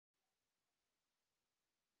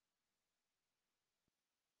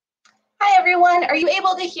Hi, everyone. Are you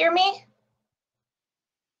able to hear me?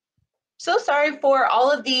 So sorry for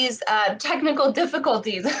all of these technical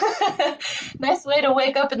difficulties. Nice way to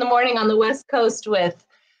wake up in the morning on the West Coast with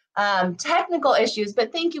technical issues,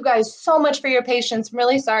 but thank you guys so much for your patience. I'm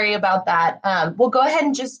really sorry about that. We'll go ahead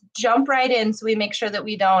and just jump right in so we make sure that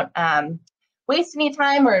we don't waste any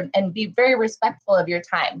time and be very respectful of your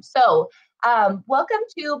time. So welcome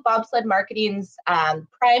to Bobsled Marketing's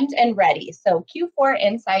Primed and Ready. So Q4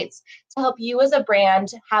 insights to help you as a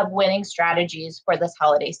brand have winning strategies for this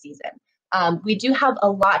holiday season. We do have a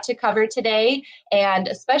lot to cover today, and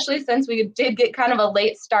especially since we did get kind of a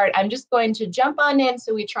late start, I'm just going to jump on in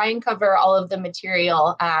so we try and cover all of the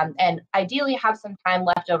material and ideally have some time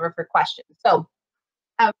left over for questions. So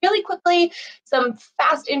really quickly, some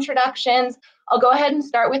fast introductions. I'll go ahead and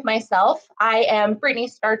start with myself. I am Brittany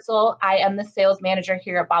Startzel. I am the sales manager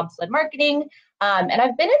here at Bobsled Marketing. And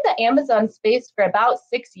I've been in the Amazon space for about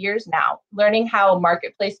 6 years now, learning how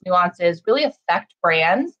marketplace nuances really affect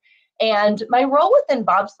brands. And my role within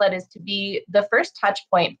Bobsled is to be the first touch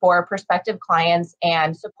point for prospective clients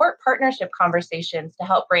and support partnership conversations to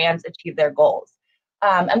help brands achieve their goals.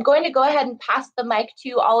 I'm going to go ahead and pass the mic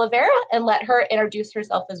to Olivera and let her introduce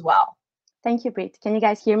herself as well. Thank you, Britt. Can you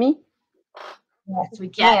guys hear me? Yes, we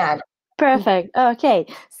can. Yes. Perfect. Okay,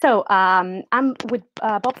 so I'm with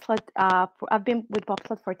Bobsled. I've been with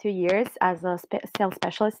Bobsled for 2 years as a sales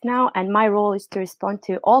specialist now, and my role is to respond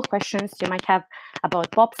to all questions you might have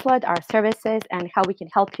about Bobsled, our services, and how we can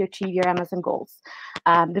help you achieve your Amazon goals.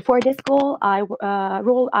 Before this role,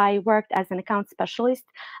 I worked as an account specialist,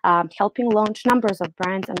 helping launch numbers of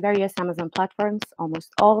brands on various Amazon platforms, almost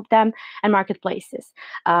all of them, and marketplaces.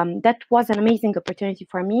 That was an amazing opportunity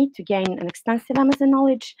for me to gain an extensive Amazon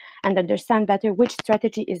knowledge and understand better which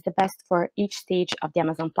strategy is the best for each stage of the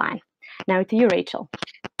Amazon plan. Now to you, Rachel.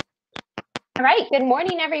 All right, good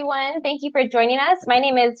morning, everyone. Thank you for joining us. My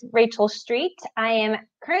name is Rachel Street. I am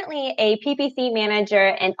currently a PPC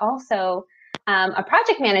manager and also a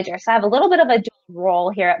project manager. So I have a little bit of a dual role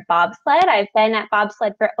here at Bobsled. I've been at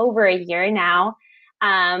Bobsled for over a year now,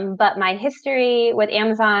 but my history with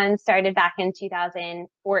Amazon started back in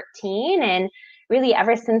 2014, and really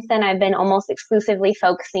ever since then, I've been almost exclusively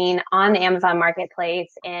focusing on the Amazon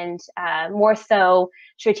marketplace and more so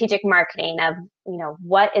strategic marketing of,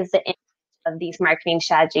 what is the impact of these marketing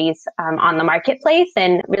strategies on the marketplace.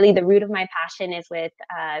 And really the root of my passion is with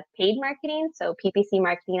paid marketing, so PPC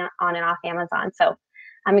marketing on and off Amazon. So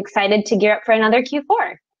I'm excited to gear up for another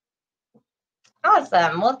Q4.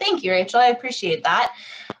 Awesome. Well, thank you, Rachel. I appreciate that.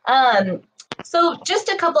 So just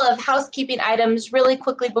a couple of housekeeping items really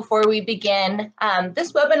quickly before we begin.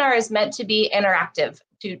 This webinar is meant to be interactive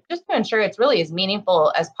to ensure it's really as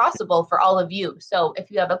meaningful as possible for all of you. So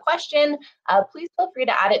if you have a question, please feel free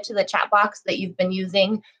to add it to the chat box that you've been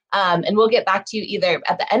using, and we'll get back to you either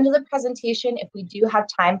at the end of the presentation if we do have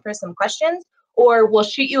time for some questions, or we'll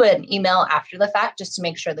shoot you an email after the fact just to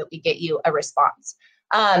make sure that we get you a response.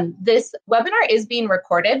 This webinar is being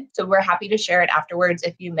recorded, so we're happy to share it afterwards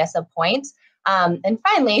if you miss a point. And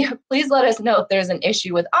finally, please let us know if there's an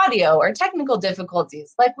issue with audio or technical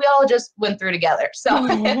difficulties, like we all just went through together. So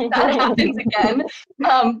if that happens again,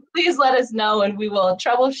 please let us know and we will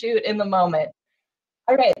troubleshoot in the moment.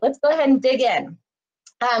 All right, let's go ahead and dig in.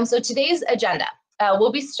 So today's agenda,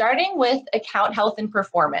 we'll be starting with account health and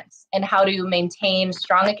performance and how to maintain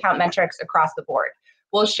strong account metrics across the board.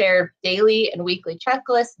 We'll share daily and weekly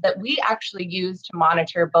checklists that we actually use to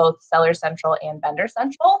monitor both Seller Central and Vendor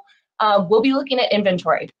Central. We'll be looking at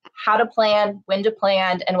inventory, how to plan, when to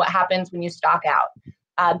plan, and what happens when you stock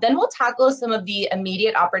out. Then we'll tackle some of the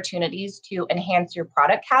immediate opportunities to enhance your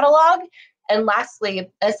product catalog. And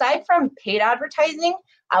lastly, aside from paid advertising,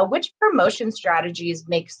 which promotion strategies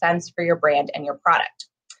make sense for your brand and your product?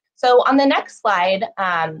 So on the next slide,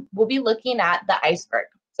 we'll be looking at the iceberg.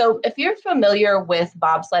 So if you're familiar with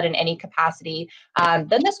Bobsled in any capacity,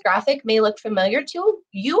 then this graphic may look familiar to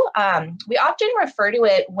you. We often refer to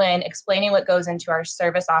it when explaining what goes into our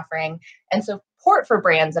service offering and support for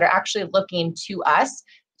brands that are actually looking to us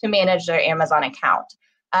to manage their Amazon account.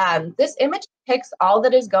 This image depicts all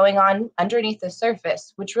that is going on underneath the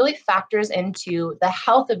surface, which really factors into the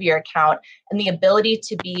health of your account and the ability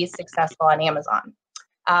to be successful on Amazon.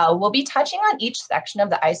 We'll be touching on each section of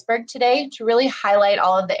the iceberg today to really highlight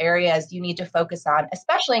all of the areas you need to focus on,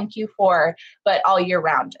 especially in Q4, but all year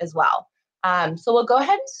round as well. So we'll go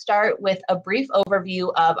ahead and start with a brief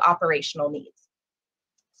overview of operational needs.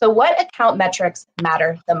 So what account metrics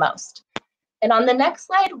matter the most? And on the next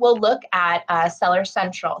slide, we'll look at Seller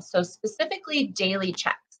Central, so specifically daily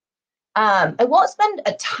checks. I won't spend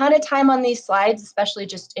a ton of time on these slides, especially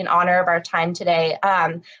just in honor of our time today,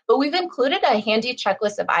 but we've included a handy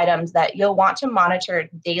checklist of items that you'll want to monitor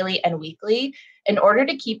daily and weekly in order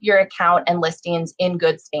to keep your account and listings in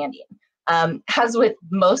good standing. As with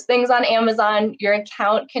most things on Amazon, your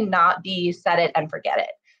account cannot be set it and forget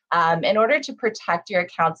it. In order to protect your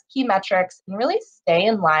account's key metrics and really stay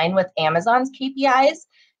in line with Amazon's KPIs,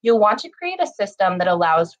 you'll want to create a system that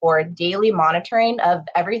allows for daily monitoring of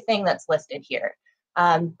everything that's listed here.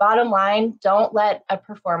 Bottom line, don't let a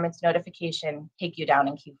performance notification take you down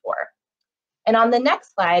in Q4. And on the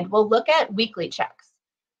next slide, we'll look at weekly checks.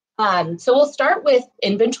 So we'll start with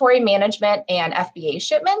inventory management and FBA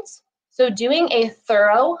shipments. So doing a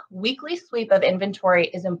thorough weekly sweep of inventory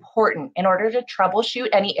is important in order to troubleshoot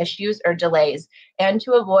any issues or delays and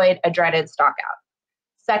to avoid a dreaded stockout.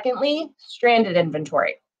 Secondly, stranded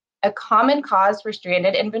inventory. A common cause for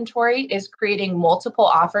stranded inventory is creating multiple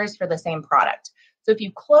offers for the same product. So if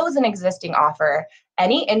you close an existing offer,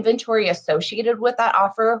 any inventory associated with that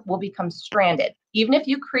offer will become stranded, even if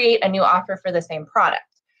you create a new offer for the same product.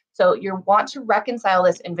 So you want to reconcile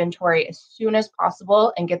this inventory as soon as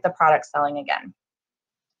possible and get the product selling again.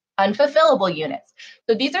 Unfulfillable units.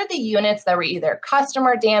 So these are the units that were either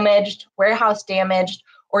customer damaged, warehouse damaged,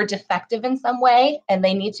 or defective in some way, and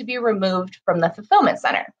they need to be removed from the fulfillment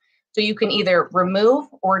center. So you can either remove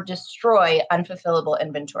or destroy unfulfillable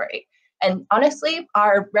inventory. And honestly,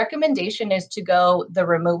 our recommendation is to go the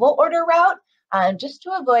removal order route, just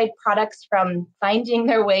to avoid products from finding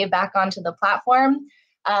their way back onto the platform.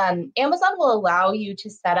 Amazon will allow you to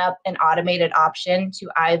set up an automated option to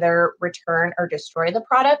either return or destroy the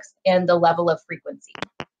products and the level of frequency.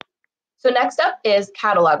 So next up is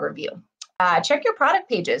catalog review. Check your product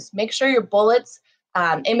pages. Make sure your bullets,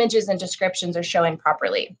 images, and descriptions are showing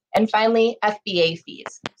properly. And finally, FBA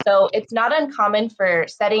fees. So it's not uncommon for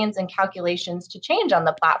settings and calculations to change on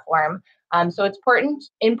the platform. So it's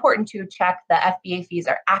important to check the FBA fees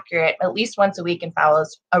are accurate at least once a week and file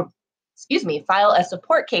a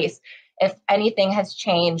support case if anything has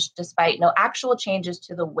changed despite no actual changes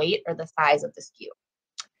to the weight or the size of the SKU.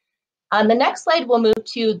 On the next slide, we'll move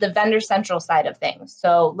to the vendor central side of things.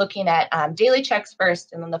 So looking at daily checks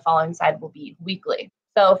first, and then the following side will be weekly.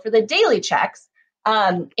 So for the daily checks,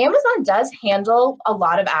 Amazon does handle a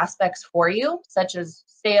lot of aspects for you, such as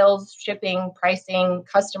sales, shipping, pricing,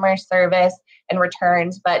 customer service, and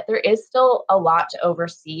returns, but there is still a lot to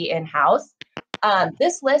oversee in-house.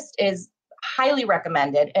 This list is highly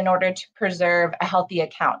recommended in order to preserve a healthy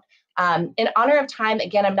account. In honor of time,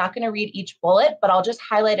 again, I'm not going to read each bullet, but I'll just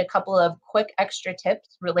highlight a couple of quick extra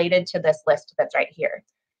tips related to this list that's right here.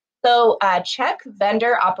 So check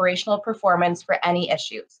vendor operational performance for any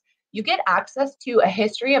issues. You get access to a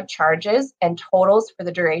history of charges and totals for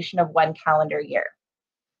the duration of 1 calendar year.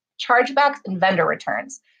 Chargebacks and vendor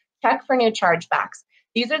returns. Check for new chargebacks.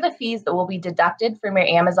 These are the fees that will be deducted from your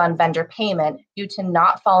Amazon vendor payment due to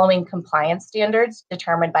not following compliance standards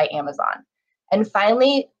determined by Amazon. And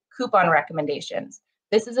finally, coupon recommendations.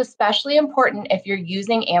 This is especially important if you're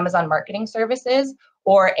using Amazon Marketing Services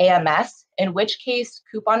or AMS, in which case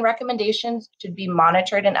coupon recommendations should be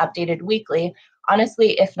monitored and updated weekly,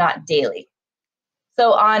 honestly, if not daily.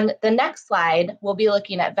 So on the next slide, we'll be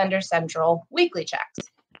looking at Vendor Central weekly checks.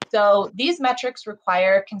 So these metrics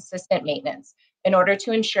require consistent maintenance in order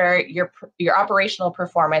to ensure your operational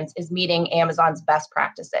performance is meeting Amazon's best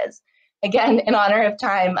practices. Again, in honor of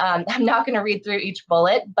time, I'm not going to read through each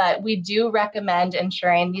bullet, but we do recommend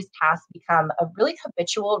ensuring these tasks become a really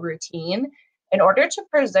habitual routine in order to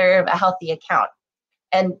preserve a healthy account.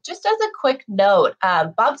 And just as a quick note,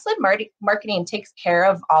 Bobsled Marketing takes care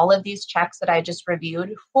of all of these checks that I just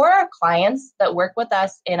reviewed for our clients that work with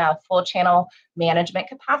us in a full channel management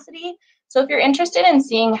capacity. So if you're interested in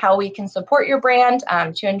seeing how we can support your brand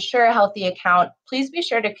to ensure a healthy account, please be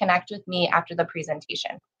sure to connect with me after the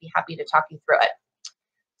presentation. I'd be happy to talk you through it.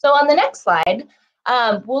 So on the next slide,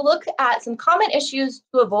 we'll look at some common issues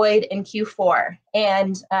to avoid in Q4.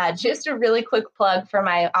 And just a really quick plug for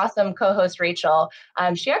my awesome co-host, Rachel.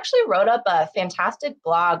 She actually wrote up a fantastic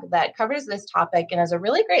blog that covers this topic and is a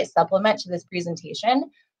really great supplement to this presentation.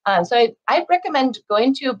 So I recommend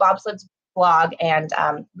going to Bobsled's blog and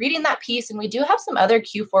reading that piece. And we do have some other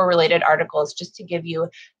Q4 related articles just to give you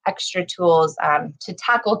extra tools to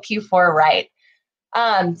tackle Q4 right.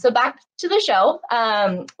 So back to the show.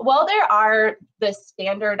 While there are the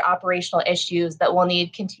standard operational issues that will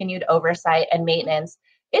need continued oversight and maintenance,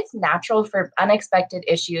 it's natural for unexpected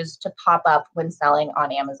issues to pop up when selling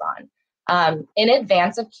on Amazon. In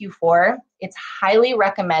advance of Q4, it's highly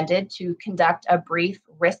recommended to conduct a brief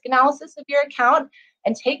risk analysis of your account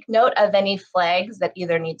and take note of any flags that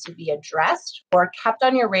either need to be addressed or kept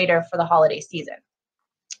on your radar for the holiday season.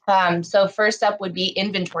 So first up would be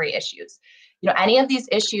inventory issues. Any of these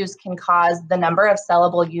issues can cause the number of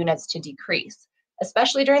sellable units to decrease.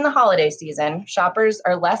 Especially during the holiday season, shoppers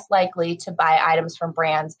are less likely to buy items from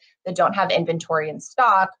brands that don't have inventory in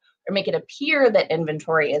stock or make it appear that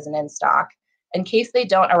inventory isn't in stock in case they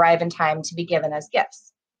don't arrive in time to be given as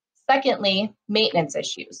gifts. Secondly, maintenance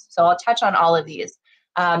issues. So I'll touch on all of these.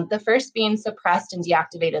 The first being suppressed and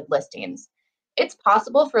deactivated listings. It's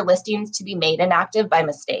possible for listings to be made inactive by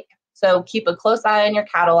mistake. So keep a close eye on your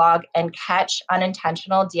catalog and catch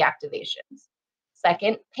unintentional deactivations.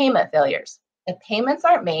 Second, payment failures. If payments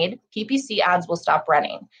aren't made, PPC ads will stop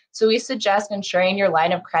running. So we suggest ensuring your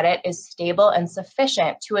line of credit is stable and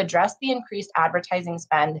sufficient to address the increased advertising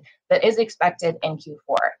spend that is expected in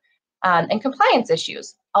Q4. And compliance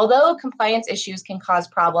issues. Although compliance issues can cause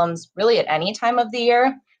problems really at any time of the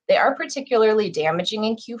year, they are particularly damaging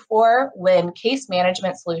in Q4 when case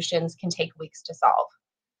management solutions can take weeks to solve.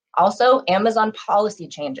 Also, Amazon policy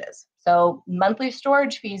changes. So monthly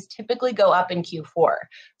storage fees typically go up in Q4.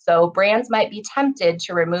 So brands might be tempted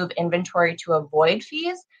to remove inventory to avoid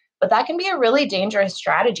fees, but that can be a really dangerous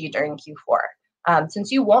strategy during Q4.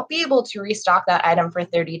 Since you won't be able to restock that item for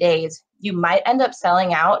 30 days, you might end up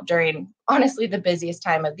selling out during, honestly, the busiest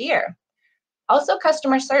time of the year. Also,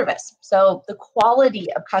 customer service. So the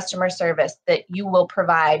quality of customer service that you will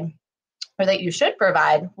provide or that you should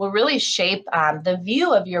provide will really shape the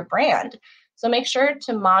view of your brand. So make sure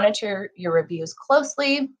to monitor your reviews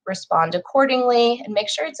closely, respond accordingly, and make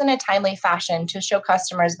sure it's in a timely fashion to show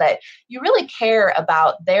customers that you really care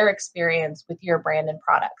about their experience with your brand and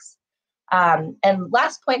products. And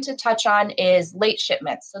last point to touch on is late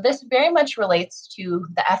shipments. So this very much relates to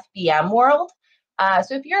the FBM world.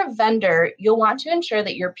 So if you're a vendor, you'll want to ensure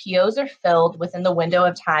that your POs are filled within the window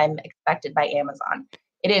of time expected by Amazon.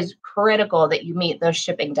 It is critical that you meet those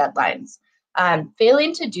shipping deadlines.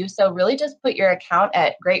 Failing to do so really does put your account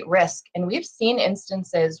at great risk. And we've seen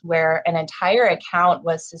instances where an entire account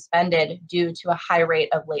was suspended due to a high rate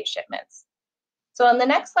of late shipments. So on the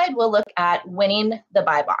next slide, we'll look at winning the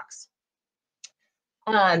buy box.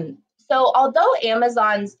 So although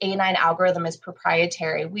Amazon's A9 algorithm is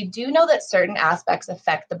proprietary, we do know that certain aspects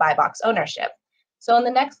affect the buy box ownership. So on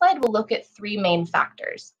the next slide, we'll look at three main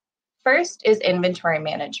factors. First is inventory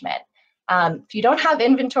management. If you don't have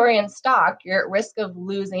inventory in stock, you're at risk of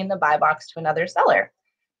losing the buy box to another seller.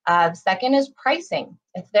 Second is pricing.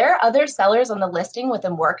 If there are other sellers on the listing with a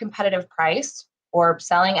more competitive price, or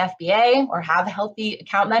selling FBA, or have healthy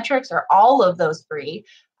account metrics, or all of those three,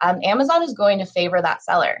 Amazon is going to favor that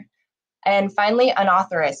seller. And finally,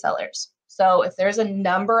 unauthorized sellers. So if there's a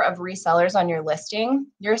number of resellers on your listing,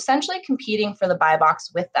 you're essentially competing for the buy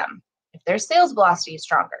box with them. If their sales velocity is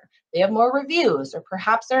stronger, they have more reviews, or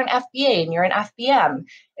perhaps they're an FBA and you're an FBM,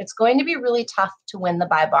 it's going to be really tough to win the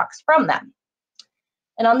buy box from them.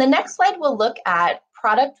 And on the next slide, we'll look at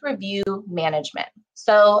product review management.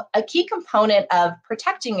 So a key component of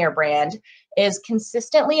protecting your brand is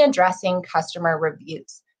consistently addressing customer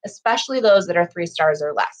reviews, especially those that are 3 stars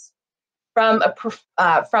or less. From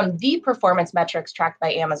the performance metrics tracked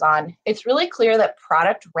by Amazon, it's really clear that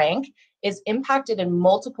product rank is impacted in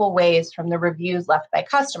multiple ways from the reviews left by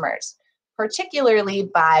customers, particularly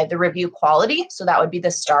by the review quality, so that would be the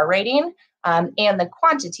star rating, and the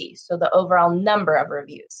quantity, so the overall number of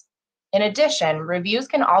reviews. In addition, reviews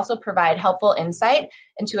can also provide helpful insight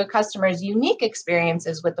into a customer's unique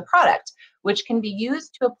experiences with the product, which can be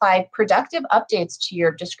used to apply productive updates to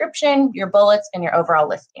your description, your bullets, and your overall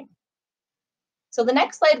listing. So the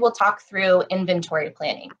next slide, we'll talk through inventory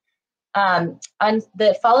planning. On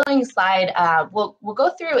the following slide, we'll go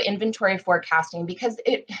through inventory forecasting because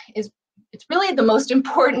it's really the most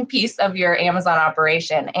important piece of your Amazon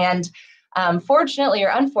operation. And fortunately or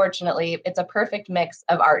unfortunately, it's a perfect mix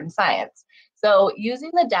of art and science. So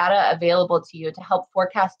using the data available to you to help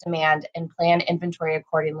forecast demand and plan inventory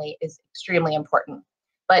accordingly is extremely important.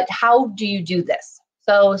 But how do you do this?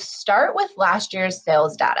 So start with last year's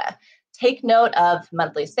sales data. Take note of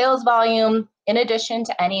monthly sales volume, in addition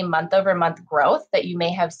to any month-over-month growth that you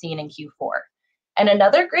may have seen in Q4. And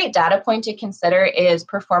another great data point to consider is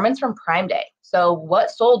performance from Prime Day. So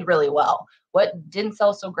what sold really well? What didn't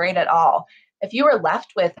sell so great at all? If you were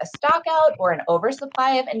left with a stock out or an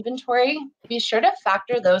oversupply of inventory, be sure to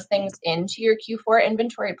factor those things into your Q4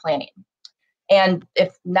 inventory planning. And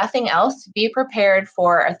if nothing else, be prepared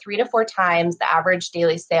for 3 to 4 times the average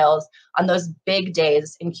daily sales on those big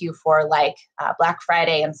days in Q4 like Black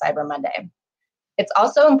Friday and Cyber Monday. It's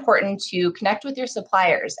also important to connect with your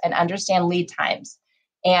suppliers and understand lead times.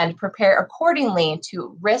 and prepare accordingly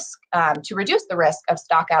to reduce the risk of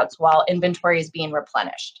stockouts while inventory is being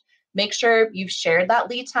replenished. Make sure you've shared that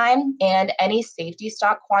lead time and any safety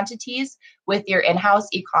stock quantities with your in-house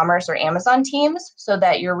e-commerce or Amazon teams so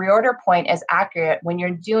that your reorder point is accurate when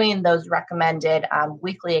you're doing those recommended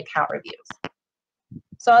weekly account reviews.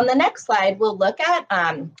 So on the next slide, we'll look at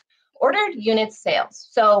ordered unit sales.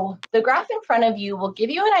 So the graph in front of you will give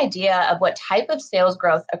you an idea of what type of sales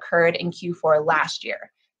growth occurred in Q4 last year.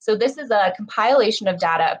 So this is a compilation of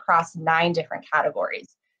data across 9 different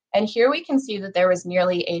categories. And here we can see that there was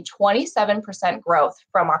nearly a 27% growth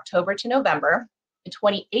from October to November, a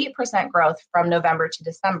 28% growth from November to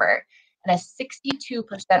December, and a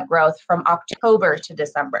 62% growth from October to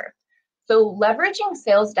December. So leveraging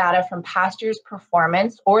sales data from past year's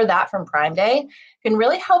performance or that from Prime Day can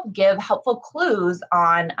really help give helpful clues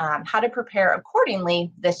on how to prepare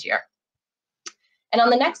accordingly this year. And on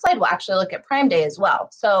the next slide, we'll actually look at Prime Day as well.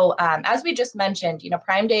 So as we just mentioned,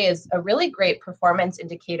 Prime Day is a really great performance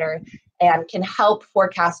indicator and can help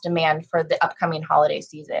forecast demand for the upcoming holiday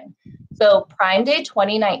season. So Prime Day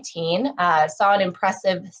 2019 saw an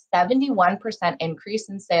impressive 71% increase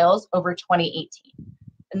in sales over 2018.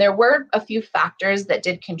 And there were a few factors that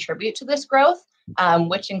did contribute to this growth,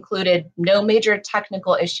 which included no major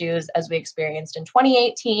technical issues as we experienced in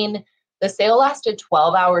 2018. The sale lasted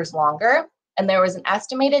 12 hours longer, and there was an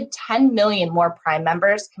estimated 10 million more Prime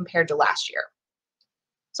members compared to last year.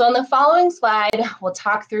 So on the following slide, we'll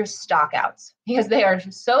talk through stockouts because they are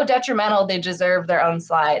so detrimental, they deserve their own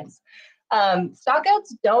slides.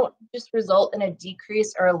 Stockouts don't just result in a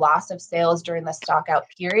decrease or a loss of sales during the stockout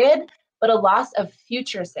period, but a loss of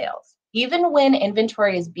future sales, even when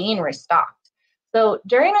inventory is being restocked. So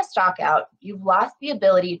during a stockout, you've lost the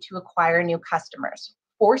ability to acquire new customers,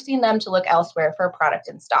 forcing them to look elsewhere for a product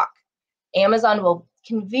in stock. Amazon will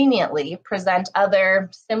conveniently present other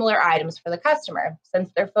similar items for the customer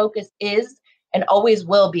since their focus is and always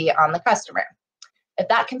will be on the customer. If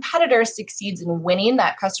that competitor succeeds in winning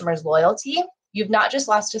that customer's loyalty, you've not just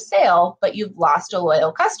lost a sale, but you've lost a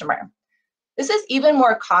loyal customer. This is even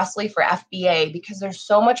more costly for FBA because there's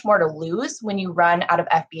so much more to lose when you run out of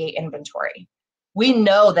FBA inventory. We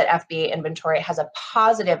know that FBA inventory has a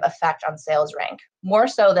positive effect on sales rank, more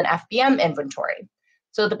so than FBM inventory.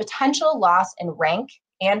 So the potential loss in rank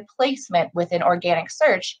and placement within organic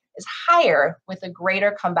search is higher with a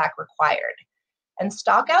greater comeback required. And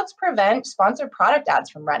stockouts prevent sponsored product ads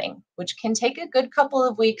from running, which can take a good couple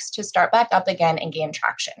of weeks to start back up again and gain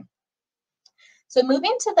traction. So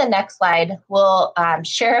moving to the next slide, we'll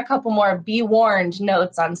share a couple more be warned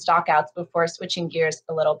notes on stockouts before switching gears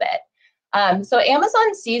a little bit. So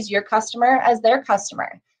Amazon sees your customer as their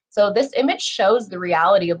customer. So this image shows the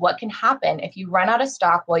reality of what can happen if you run out of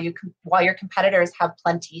stock while your competitors have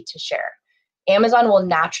plenty to share. Amazon will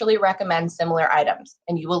naturally recommend similar items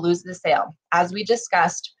and you will lose the sale, as we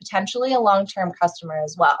discussed, potentially a long-term customer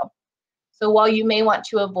as well. So while you may want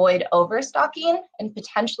to avoid overstocking and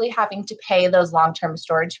potentially having to pay those long-term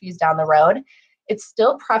storage fees down the road, it's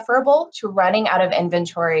still preferable to running out of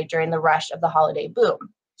inventory during the rush of the holiday boom.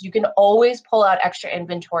 You can always pull out extra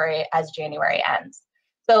inventory as January ends.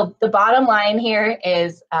 So the bottom line here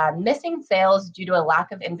is missing sales due to a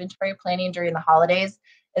lack of inventory planning during the holidays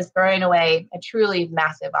is throwing away a truly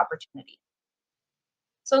massive opportunity.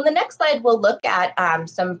 So in the next slide, we'll look at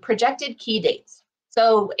some projected key dates.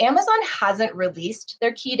 So Amazon hasn't released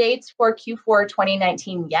their key dates for Q4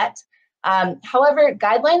 2019 yet. However,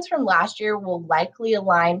 guidelines from last year will likely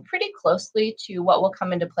align pretty closely to what will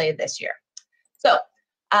come into play this year. So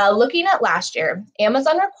looking at last year,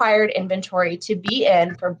 Amazon required inventory to be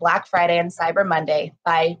in for Black Friday and Cyber Monday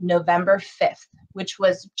by November 5th, which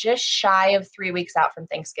was just shy of 3 weeks out from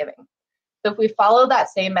Thanksgiving. So if we follow that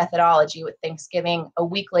same methodology with Thanksgiving a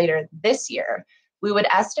week later this year, we would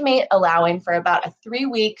estimate allowing for about a 3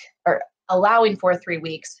 week or allowing for 3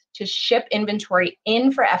 weeks to ship inventory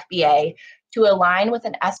in for FBA to align with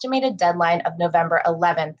an estimated deadline of November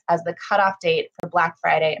 11th as the cutoff date for Black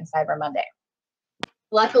Friday and Cyber Monday.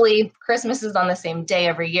 Luckily, Christmas is on the same day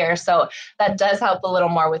every year, so that does help a little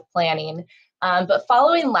more with planning. But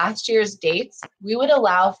following last year's dates, we would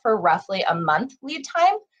allow for roughly a month lead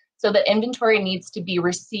time, so that inventory needs to be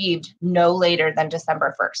received no later than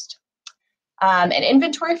December 1st. And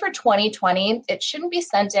inventory for 2020, it shouldn't be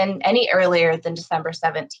sent in any earlier than December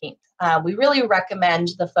 17th. We really recommend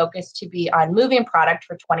the focus to be on moving product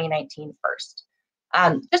for 2019 first.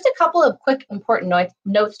 Just a couple of quick important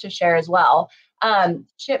notes to share as well.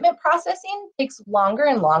 Shipment processing takes longer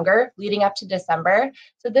and longer leading up to December.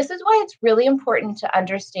 So this is why it's really important to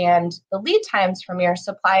understand the lead times from your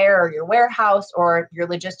supplier or your warehouse or your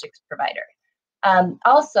logistics provider.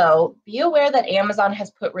 Also, be aware that Amazon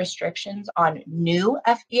has put restrictions on new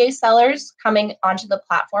FBA sellers coming onto the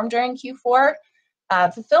platform during Q4.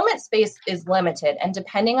 Fulfillment space is limited, and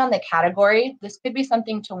depending on the category, this could be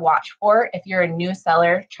something to watch for if you're a new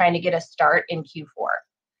seller trying to get a start in Q4.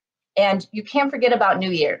 And you can't forget about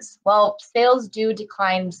New Year's. While sales do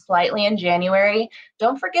decline slightly in January,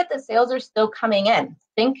 don't forget that sales are still coming in.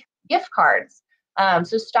 Think gift cards.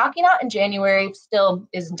 So stocking out in January still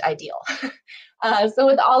isn't ideal. So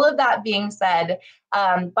with all of that being said,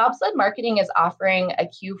 Bobsled Marketing is offering a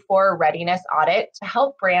Q4 readiness audit to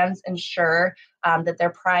help brands ensure that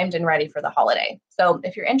they're primed and ready for the holiday. So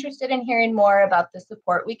if you're interested in hearing more about the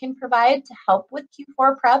support we can provide to help with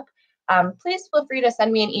Q4 prep, please feel free to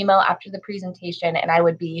send me an email after the presentation, and I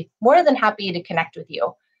would be more than happy to connect with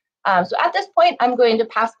you. So at this point, I'm going to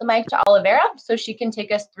pass the mic to Olivera so she can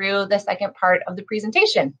take us through the second part of the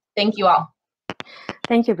presentation. Thank you all.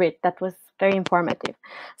 Thank you, Britt. That was very informative.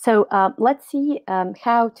 So let's see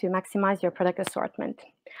how to maximize your product assortment.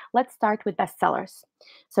 Let's start with bestsellers.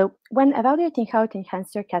 So when evaluating how to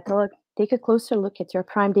enhance your catalog, take a closer look at your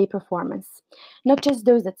Prime Day performance. Not just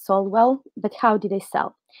those that sold well, but how did they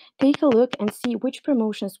sell? Take a look and see which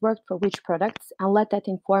promotions worked for which products, and let that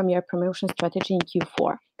inform your promotion strategy in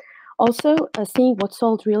Q4. Also, seeing what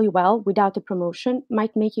sold really well without a promotion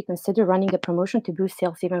might make you consider running a promotion to boost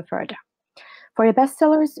sales even further. For your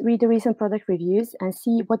bestsellers, read the recent product reviews and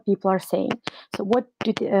see what people are saying. So what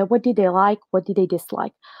did they like? What did they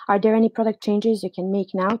dislike? Are there any product changes you can make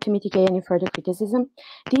now to mitigate any further criticism?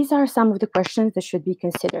 These are some of the questions that should be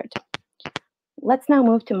considered. Let's now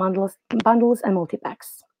move to bundles and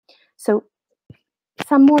multi-packs. So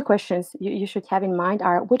some more questions you should have in mind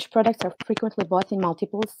are which products are frequently bought in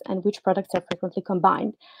multiples and which products are frequently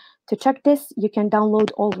combined. To check this, you can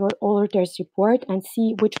download all orders report and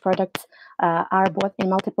see which products are bought in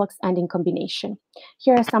multiples and in combination.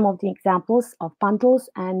 Here are some of the examples of bundles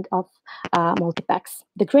and of multi-packs.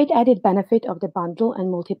 The great added benefit of the bundle and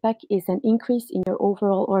multi-pack is an increase in your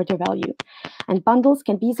overall order value. And bundles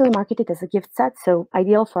can be easily marketed as a gift set, so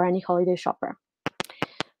ideal for any holiday shopper.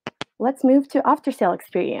 Let's move to after-sale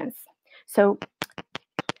experience. So,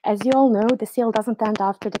 as you all know, the sale doesn't end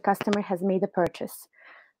after the customer has made a purchase.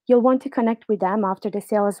 You'll want to connect with them after the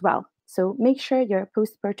sale as well. So make sure your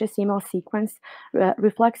post-purchase email sequence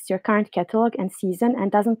reflects your current catalog and season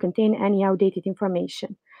and doesn't contain any outdated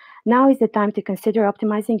information. Now is the time to consider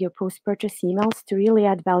optimizing your post-purchase emails to really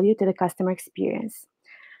add value to the customer experience.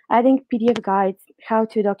 Adding PDF guides,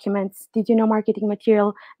 how-to documents, did you know marketing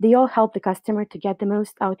material, they all help the customer to get the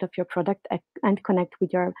most out of your product and connect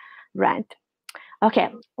with your brand. Okay,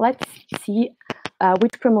 let's see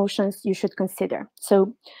which promotions you should consider.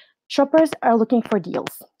 So shoppers are looking for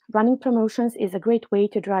deals. Running promotions is a great way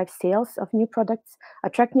to drive sales of new products,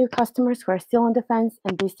 attract new customers who are still on the fence,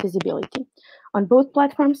 and boost visibility. On both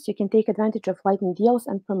platforms, you can take advantage of lightning deals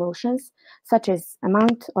and promotions, such as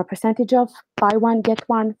amount or percentage off, buy one, get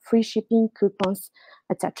one, free shipping, coupons,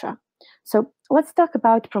 etc. So let's talk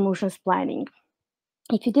about promotions planning.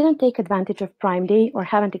 If you didn't take advantage of Prime Day or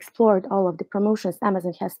haven't explored all of the promotions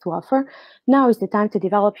Amazon has to offer, now is the time to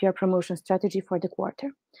develop your promotion strategy for the quarter.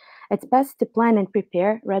 It's best to plan and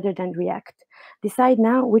prepare rather than react. Decide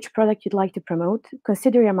now which product you'd like to promote,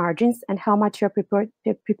 consider your margins and how much you're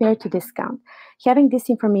prepared to discount. Having this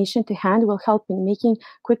information to hand will help in making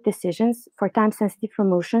quick decisions for time-sensitive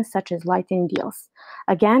promotions such as lightning deals.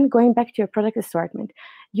 Again, going back to your product assortment,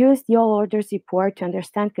 use the all orders report to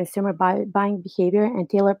understand consumer buying behavior and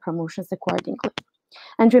tailor promotions accordingly.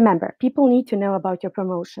 And remember, people need to know about your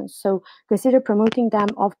promotions, so consider promoting them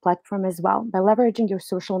off-platform as well by leveraging your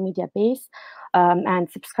social media base and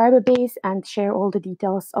subscriber base and share all the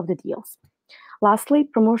details of the deals. Lastly,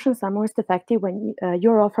 promotions are most effective when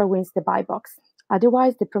your offer wins the buy box.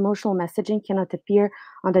 Otherwise, the promotional messaging cannot appear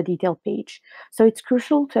on the detail page. So it's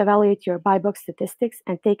crucial to evaluate your buy box statistics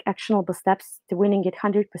and take actionable steps to winning it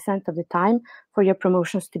 100% of the time for your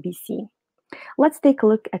promotions to be seen. Let's take a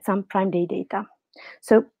look at some Prime Day data.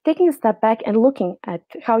 So taking a step back and looking at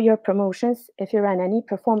how your promotions, if you ran any,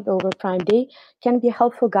 performed over Prime Day can be a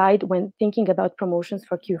helpful guide when thinking about promotions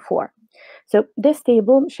for Q4. So this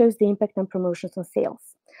table shows the impact on promotions on sales.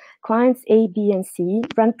 Clients A, B, and C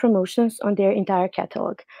run promotions on their entire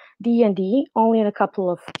catalog. D and D only on a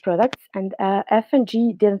couple of products, and F and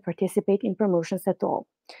G didn't participate in promotions at all.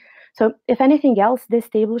 So if anything else, this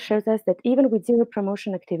table shows us that even with zero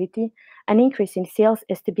promotion activity, an increase in sales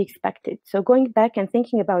is to be expected. So going back and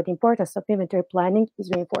thinking about the importance of inventory planning is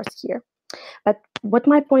reinforced here. But what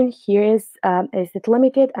my point here is that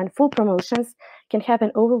limited and full promotions can have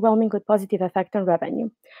an overwhelmingly positive effect on revenue.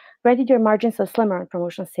 Granted, your margins are slimmer on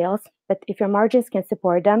promotion sales, but if your margins can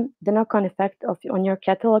support them, the knock-on effect on your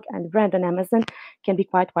catalog and brand on Amazon can be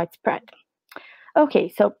quite widespread. Okay,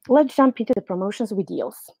 so let's jump into the promotions with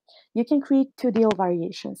deals. You can create 2 deal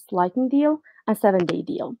variations, Lightning Deal and 7-day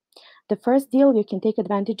deal. The first deal you can take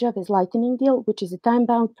advantage of is Lightning Deal, which is a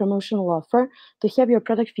time-bound promotional offer to have your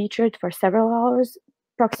product featured for several hours,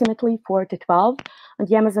 approximately 4 to 12, on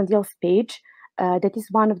the Amazon Deals page. That is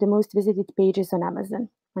one of the most visited pages on Amazon.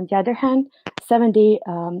 On the other hand, 7-day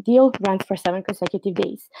deal runs for 7 consecutive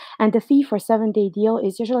days, and the fee for 7-day deal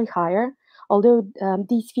is usually higher, although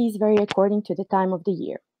these fees vary according to the time of the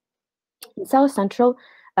year. In South Central,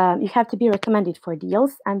 you have to be recommended for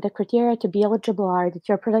deals, and the criteria to be eligible are that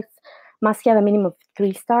your products must have a minimum of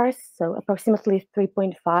 3 stars, so approximately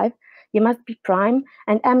 3.5. You must be Prime,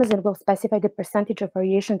 and Amazon will specify the percentage of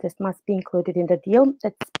variation that must be included in the deal.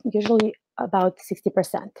 That's usually about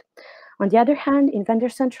 60%. On the other hand, in Vendor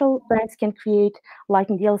Central, brands can create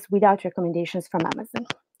Lightning deals without recommendations from Amazon.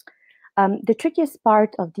 The trickiest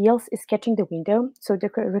part of deals is catching the window, so the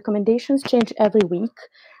recommendations change every week,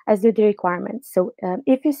 as do the requirements. So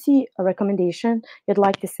if you see a recommendation you'd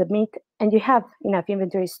like to submit and you have enough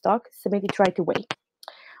inventory stock, submit it right away.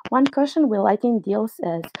 One caution with Lightning deals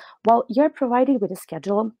is, while you're provided with a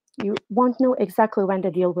schedule, you won't know exactly when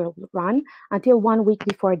the deal will run until 1 week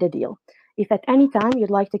before the deal. If at any time you'd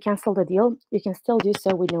like to cancel the deal, you can still do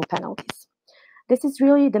so with no penalties. This is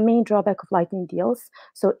really the main drawback of Lightning deals.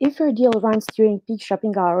 So if your deal runs during peak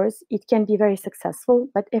shopping hours, it can be very successful,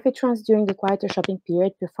 but if it runs during the quieter shopping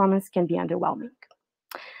period, performance can be underwhelming.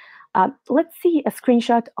 Let's see a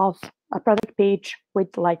screenshot of a product page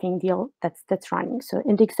with the Lightning deal that's running. So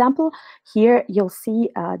in the example here, you'll see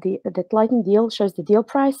that Lightning deal shows the deal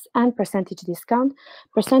price and percentage discount,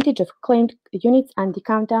 percentage of claimed units, and the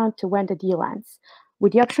countdown to when the deal ends,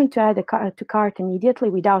 with the option to add to cart immediately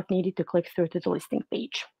without needing to click through to the listing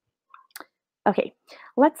page. Okay,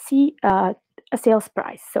 let's see a sales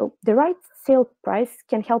price. So the right sale price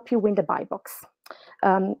can help you win the buy box.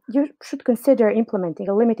 You should consider implementing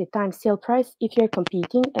a limited time sale price if you're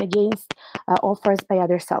competing against offers by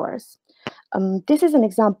other sellers. This is an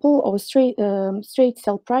example of a straight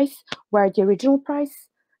sale price where the original price,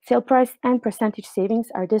 sale price, and percentage savings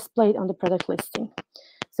are displayed on the product listing.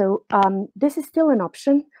 So this is still an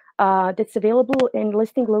option that's available in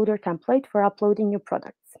Listing Loader template for uploading new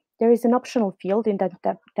products. There is an optional field in that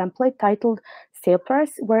template titled Sale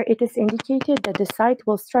Price, where it is indicated that the site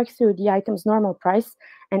will strike through the item's normal price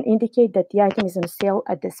and indicate that the item is on sale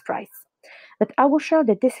at this price. But I will show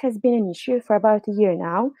that this has been an issue for about a year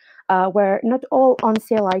now, where not all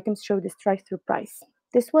on-sale items show the strike-through price.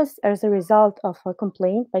 This was as a result of a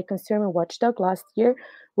complaint by Consumer Watchdog last year,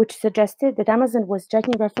 which suggested that Amazon was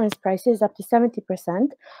jacking reference prices up to 70%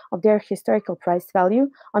 of their historical price value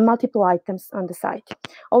on multiple items on the site,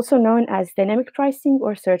 also known as dynamic pricing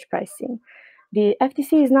or surge pricing. The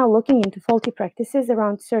FTC is now looking into faulty practices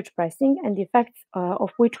around surge pricing and the effects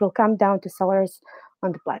of which will come down to sellers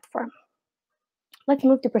on the platform. Let's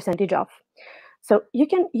move to percentage off. So you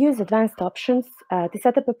can use advanced options to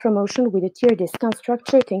set up a promotion with a tier discount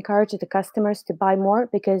structure to encourage the customers to buy more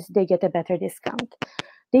because they get a better discount.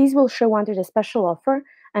 These will show under the special offer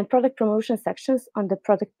and product promotion sections on the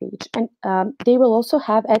product page, and they will also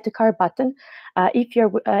have add to cart button if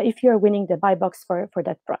you're winning the buy box for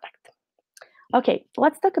that product. Okay,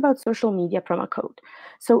 let's talk about social media promo code.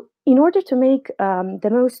 So in order to make the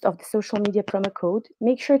most of the social media promo code,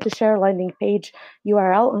 make sure to share a landing page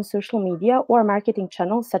URL on social media or marketing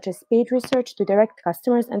channels such as paid research to direct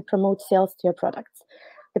customers and promote sales to your products.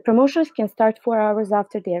 The promotions can start 4 hours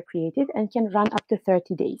after they are created and can run up to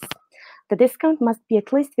 30 days. The discount must be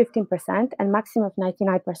at least 15% and maximum of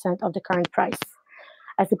 99% of the current price.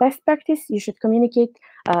 As a best practice, you should communicate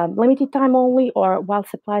limited time only or while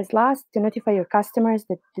supplies last to notify your customers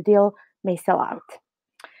that the deal may sell out.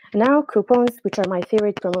 Now, coupons, which are my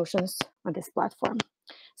favorite promotions on this platform.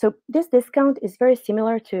 So this discount is very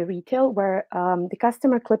similar to retail, where the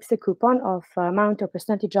customer clips a coupon of amount or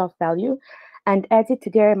percentage off value and adds it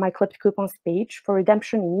to their My Clipped Coupons page for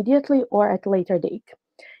redemption immediately or at a later date.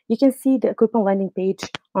 You can see the coupon landing page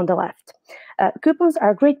on the left. Coupons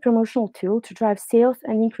are a great promotional tool to drive sales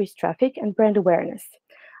and increase traffic and brand awareness.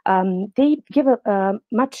 They give a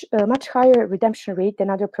much higher redemption rate than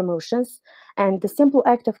other promotions, and the simple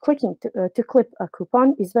act of clicking to clip a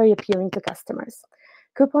coupon is very appealing to customers.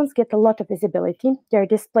 Coupons get a lot of visibility. They're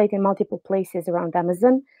displayed in multiple places around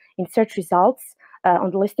Amazon, in search results,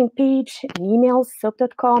 on the listing page, in emails,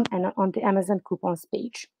 soap.com, and on the Amazon coupons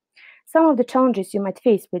page. Some of the challenges you might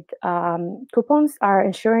face with coupons are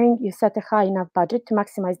ensuring you set a high enough budget to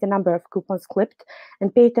maximize the number of coupons clipped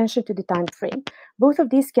and pay attention to the time frame. Both of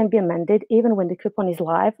these can be amended even when the coupon is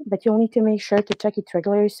live, but you'll need to make sure to check it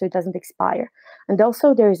regularly so it doesn't expire. And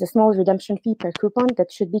also, there is a small redemption fee per coupon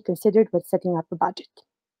that should be considered when setting up a budget.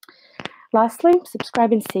 Lastly,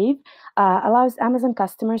 Subscribe and Save allows Amazon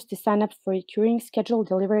customers to sign up for recurring scheduled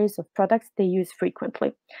deliveries of products they use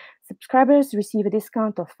frequently. Subscribers receive a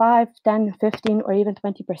discount of 5, 10, 15, or even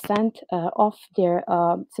 20% off their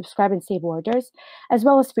Subscribe and Save orders, as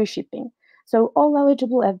well as free shipping. So all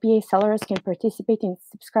eligible FBA sellers can participate in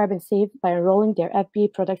Subscribe and Save by enrolling their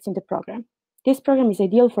FBA products in the program. This program is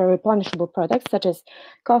ideal for replenishable products such as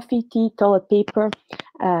coffee, tea, toilet paper,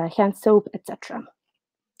 hand soap, etc.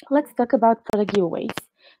 Let's talk about product giveaways.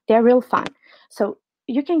 They're real fun. So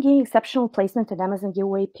you can gain exceptional placement on Amazon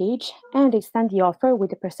giveaway page and extend the offer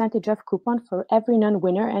with a percentage off coupon for every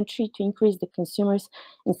non-winner entry to increase the consumer's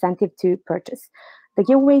incentive to purchase. The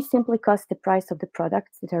giveaway simply costs the price of the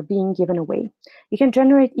products that are being given away. You can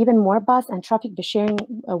generate even more buzz and traffic by sharing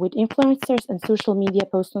with influencers and social media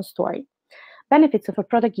posts on story. Benefits of a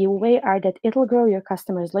product giveaway are that it'll grow your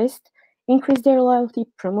customers list, increase their loyalty,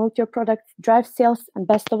 promote your product, drive sales, and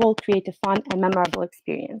best of all, create a fun and memorable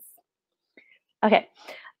experience. Okay,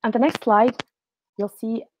 on the next slide, you'll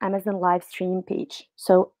see Amazon live stream page.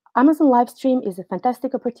 So Amazon live stream is a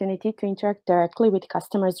fantastic opportunity to interact directly with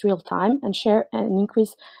customers real time and share and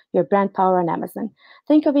increase your brand power on Amazon.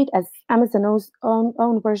 Think of it as Amazon's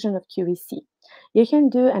own version of QVC. You can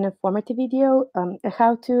do an informative video, a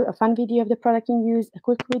how-to, a fun video of the product in use, a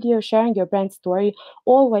quick video sharing your brand story,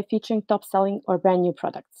 all while featuring top-selling or brand new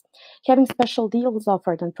products. Having special deals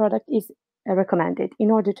offered on product is recommended.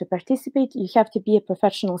 In order to participate, you have to be a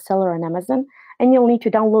professional seller on Amazon, and you'll need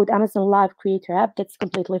to download Amazon Live Creator app that's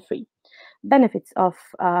completely free. Benefits of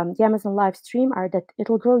the Amazon live stream are that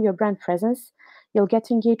it'll grow your brand presence, you'll get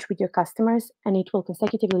to engage with your customers, and it will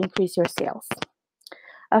consecutively increase your sales.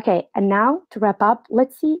 Okay, and now to wrap up,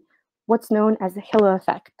 let's see what's known as the halo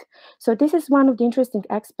effect. So this is one of the interesting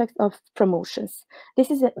aspects of promotions. This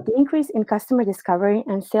is the increase in customer discovery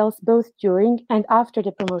and sales both during and after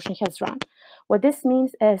the promotion has run. What this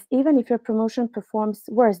means is even if your promotion performs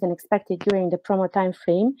worse than expected during the promo time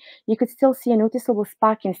frame, you could still see a noticeable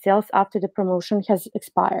spike in sales after the promotion has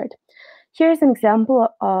expired. Here's an example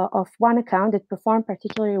of one account that performed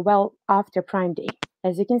particularly well after Prime Day.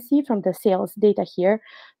 As you can see from the sales data here,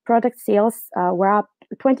 product sales were up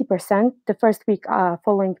 20% the first week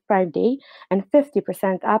following Prime Day and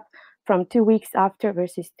 50% up from 2 weeks after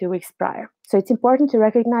versus 2 weeks prior. So it's important to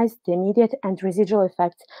recognize the immediate and residual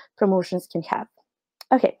effects promotions can have.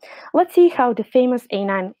 Okay, let's see how the famous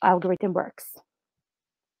A9 algorithm works.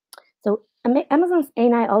 So Amazon's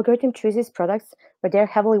A9 algorithm chooses products where they're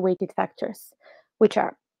heavily weighted factors, which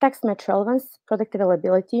are text match relevance, product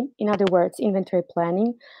availability, in other words, inventory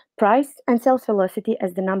planning, price, and sales velocity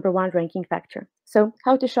as the #1 ranking factor. So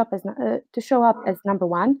how to show up as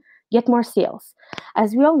 #1, get more sales.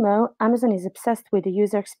 As we all know, Amazon is obsessed with the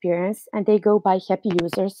user experience, and they go by happy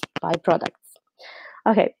users, buy products.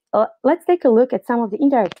 Okay, let's take a look at some of the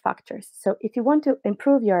indirect factors. So if you want to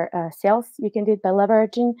improve your sales, you can do it by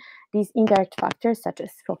leveraging these indirect factors such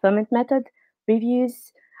as fulfillment method,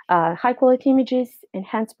 reviews, high-quality images,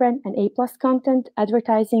 enhanced brand and A+ content,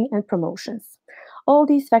 advertising, and promotions. All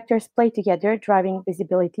these factors play together, driving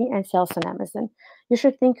visibility and sales on Amazon. You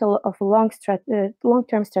should think of a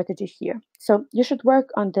long-term strategy here. So you should work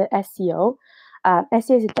on the SEO.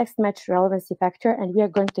 SEO is a text match relevancy factor, and we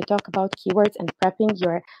are going to talk about keywords and prepping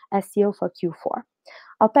your SEO for Q4.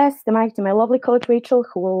 I'll pass the mic to my lovely colleague Rachel,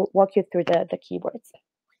 who will walk you through the keywords.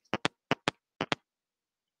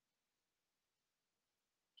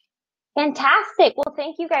 Fantastic. Well,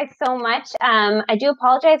 thank you guys so much. I do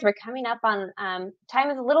apologize. We're coming up on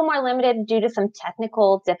time is a little more limited due to some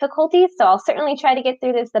technical difficulties. So I'll certainly try to get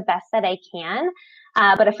through this the best that I can.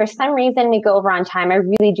 But if for some reason we go over on time, I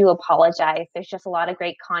really do apologize. There's just a lot of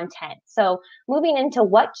great content. So moving into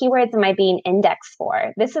what keywords am I being indexed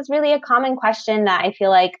for? This is really a common question that I feel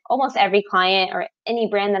like almost every client or any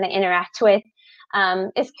brand that I interact with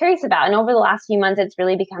is curious about. And over the last few months, it's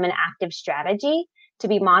really become an active strategy to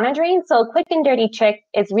be monitoring. So a quick and dirty trick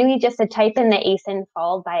is really just to type in the ASIN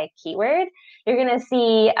followed by a keyword. You're going to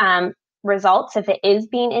see results if it is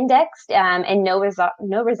being indexed and no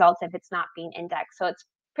results if it's not being indexed. So it's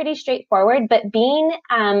pretty straightforward, but being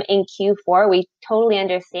in Q4, we totally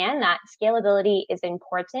understand that scalability is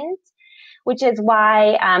important, which is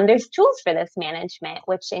why there's tools for this management,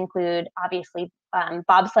 which include obviously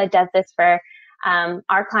Bobsled does this for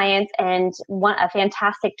our clients. And a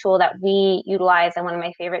fantastic tool that we utilize, and one of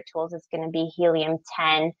my favorite tools, is going to be Helium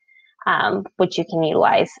 10, which you can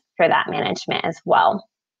utilize for that management as well.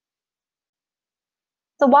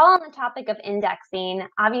 So while on the topic of indexing,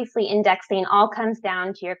 obviously indexing all comes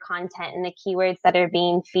down to your content and the keywords that are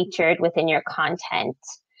being featured within your content.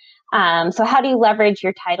 So how do you leverage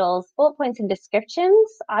your titles, bullet points, and descriptions?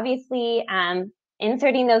 Obviously,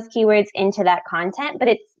 inserting those keywords into that content, but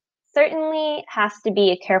it certainly has to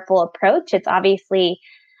be a careful approach. It's obviously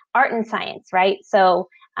art and science, right? So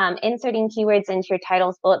inserting keywords into your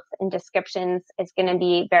titles, bullets, and descriptions is going to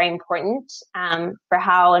be very important for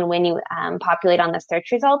how and when you populate on the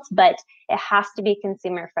search results, but it has to be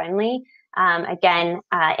consumer friendly. Again,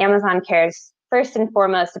 Amazon cares first and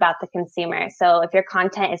foremost about the consumer. So if your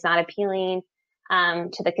content is not appealing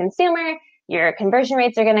to the consumer, your conversion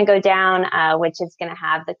rates are going to go down, which is going to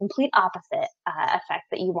have the complete opposite effect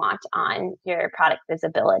that you want on your product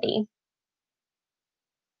visibility.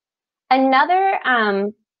 Another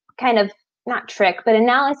kind of, not trick, but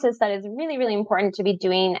analysis that is really, really important to be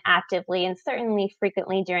doing actively and certainly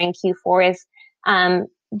frequently during Q4 is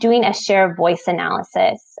doing a share of voice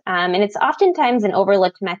analysis. And it's oftentimes an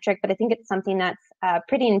overlooked metric, but I think it's something that's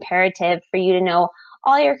pretty imperative for you to know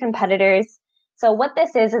all your competitors. So what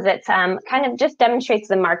this is it's kind of just demonstrates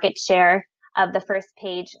the market share of the first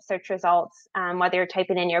page search results, whether you're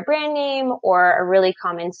typing in your brand name or a really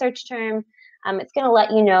common search term. It's going to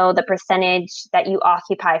let you know the percentage that you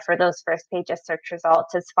occupy for those first page of search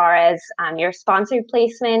results as far as your sponsored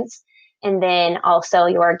placements, and then also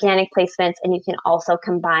your organic placements, and you can also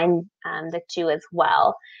combine the two as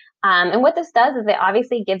well. And what this does is it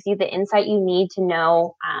obviously gives you the insight you need to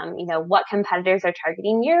know, what competitors are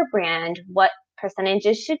targeting your brand, what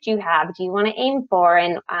percentages should you have, do you want to aim for,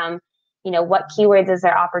 and what keywords is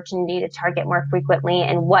there opportunity to target more frequently,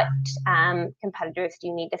 and what competitors do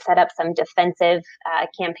you need to set up some defensive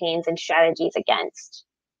campaigns and strategies against.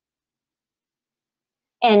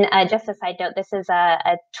 And just a side note, this is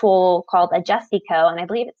a tool called Adjustico, and I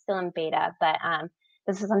believe it's still in beta, but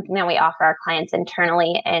this is something that we offer our clients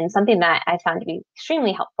internally and something that I found to be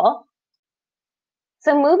extremely helpful.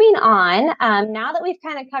 So moving on, now that we've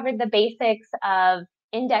kind of covered the basics of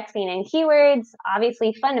indexing and keywords,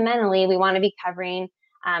 obviously fundamentally we want to be covering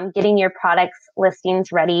getting your products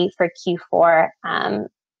listings ready for Q4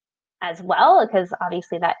 as well, because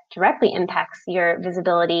obviously that directly impacts your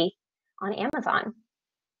visibility on Amazon.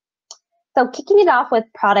 So kicking it off with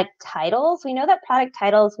product titles, we know that product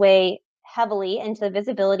titles weigh heavily into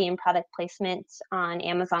visibility and product placement on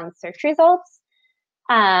Amazon search results.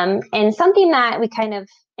 And something that we kind of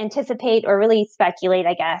anticipate or really speculate,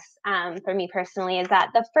 I guess, for me personally, is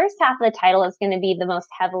that the first half of the title is going to be the most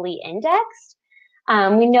heavily indexed.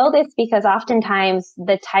 We know this because oftentimes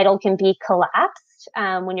the title can be collapsed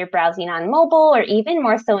when you're browsing on mobile, or even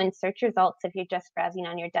more so in search results if you're just browsing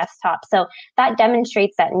on your desktop. So that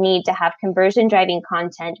demonstrates that need to have conversion driving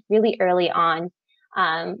content really early on.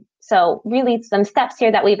 So really some steps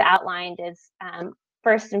here that we've outlined is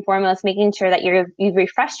first and foremost, making sure that you've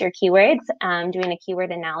refreshed your keywords, doing a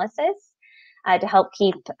keyword analysis to help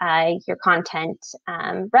keep your content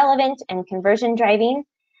relevant and conversion driving.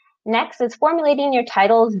 Next is formulating your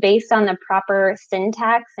titles based on the proper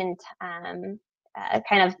syntax and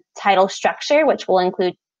kind of title structure, which will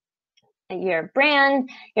include your brand,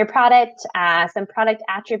 your product, some product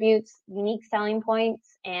attributes, unique selling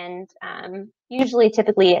points, and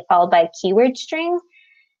typically followed by a keyword string.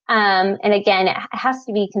 And again, it has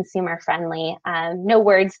to be consumer friendly, no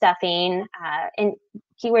word stuffing, and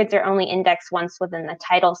keywords are only indexed once within the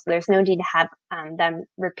title, so there's no need to have them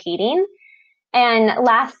repeating. And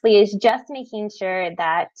lastly is just making sure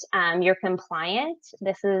that you're compliant.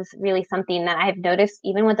 This is really something that I've noticed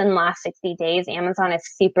even within the last 60 days, Amazon is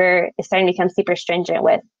starting to become super stringent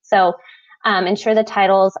with. So ensure the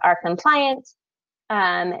titles are compliant.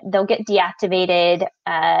 They'll get deactivated,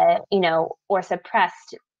 or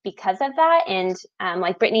suppressed because of that. And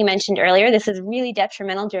like Brittany mentioned earlier, this is really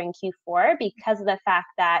detrimental during Q4 because of the fact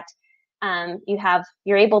that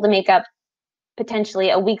you're able to make up potentially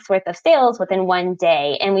a week's worth of sales within one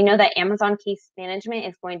day. And we know that Amazon case management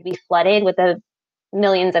is going to be flooded with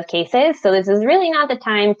millions of cases. So this is really not the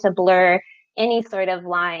time to blur any sort of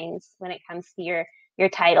lines when it comes to your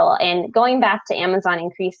title. And going back to Amazon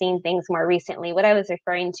increasing things more recently, what I was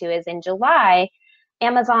referring to is in July,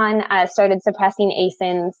 Amazon started suppressing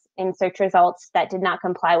ASINs in search results that did not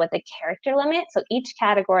comply with the character limit. So each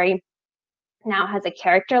category now has a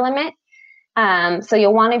character limit. So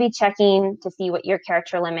you'll want to be checking to see what your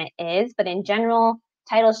character limit is. But in general,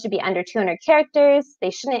 Titles should be under 200 characters.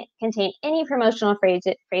 They shouldn't contain any promotional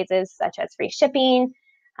phrases such as free shipping,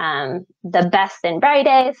 the best and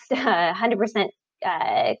brightest, 100%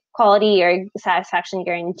 quality or satisfaction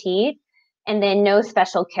guaranteed, and then no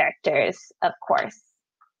special characters, of course.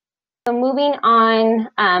 So moving on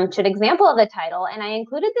to an example of the title, and I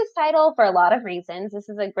included this title for a lot of reasons. This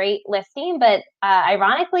is a great listing, but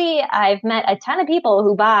ironically, I've met a ton of people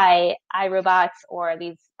who buy iRobots or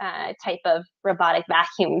these type of robotic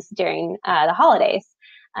vacuums during the holidays,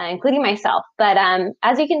 including myself. But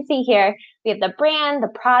as you can see here, we have the brand, the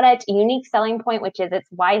product, a unique selling point, which is it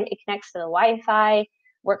connects to the Wi-Fi,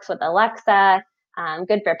 works with Alexa,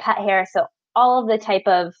 good for pet hair. So all of the type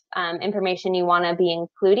of information you want to be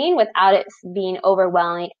including without it being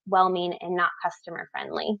overwhelming and not customer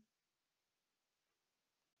friendly.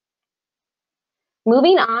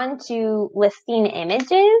 Moving on to listing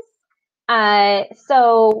images.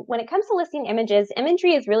 So when it comes to listing images,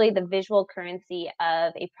 imagery is really the visual currency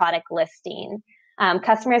of a product listing.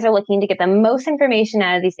 Customers are looking to get the most information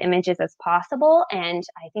out of these images as possible, and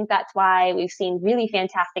I think that's why we've seen really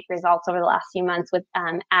fantastic results over the last few months with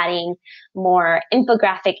adding more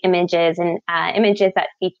infographic images and images that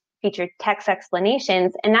feature text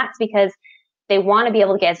explanations, and that's because they want to be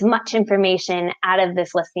able to get as much information out of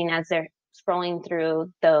this listing as they're scrolling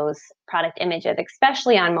through those product images,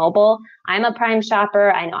 especially on mobile. I'm a Prime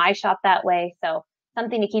shopper. I know I shop that way, so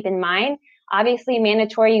something to keep in mind. Obviously,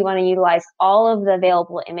 mandatory, you want to utilize all of the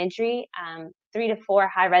available imagery, 3 to 4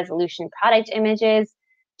 high-resolution product images,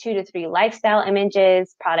 2 to 3 lifestyle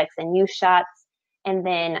images, products and use shots, and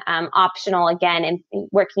then optional, again, and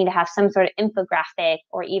working to have some sort of infographic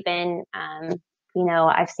or even, you know,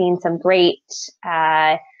 I've seen some great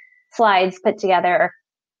slides put together, or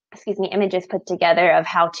images put together of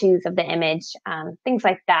how-tos of the image, things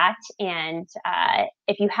like that. And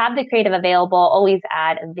if you have the creative available, always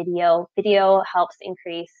add a video. Video helps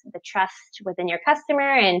increase the trust within your customer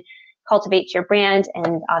and cultivates your brand.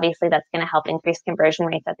 And obviously that's going to help increase conversion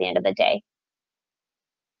rates at the end of the day.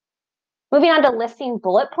 Moving on to listing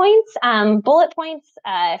bullet points. Bullet points,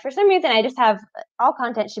 for some reason, I just have all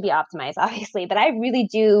content should be optimized, obviously, but I really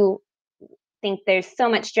do think there's so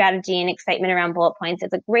much strategy and excitement around bullet points.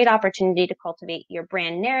 It's a great opportunity to cultivate your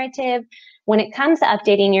brand narrative. When it comes to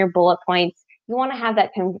updating your bullet points, you want to have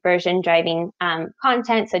that conversion driving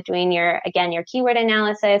content. So doing your keyword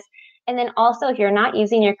analysis. And then also, if you're not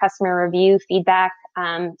using your customer review feedback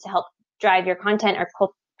to help drive your content or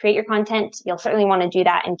create your content, you'll certainly want to do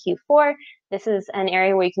that in Q4. This is an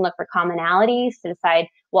area where you can look for commonalities to decide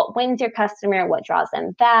what wins your customer, what draws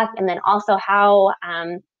them back, and then also how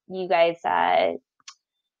you guys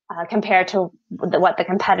compare to what the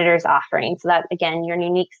competitor is offering. So that, again, your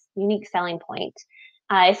unique selling point.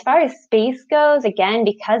 As far as space goes, again,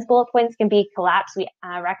 because bullet points can be collapsed, we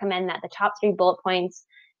recommend that the top 3 bullet points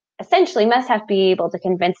essentially must have to be able to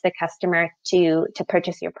convince the customer to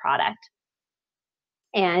purchase your product,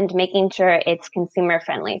 and making sure it's consumer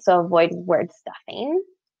friendly. So avoid word stuffing.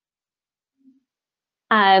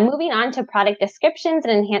 Moving on to product descriptions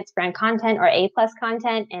and enhanced brand content, or A+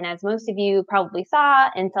 content. And as most of you probably saw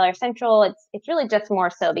in Seller Central, it's really just more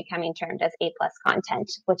so becoming termed as A+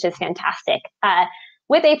 content, which is fantastic.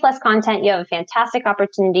 With A+ content, you have a fantastic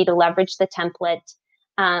opportunity to leverage the template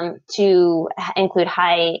to include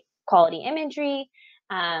high quality imagery,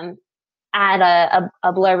 add a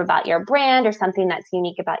blurb about your brand or something that's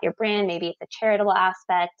unique about your brand. Maybe it's a charitable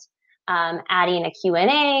aspect. Adding a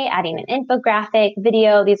Q&A, adding an infographic,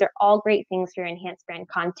 video. These are all great things for your enhanced brand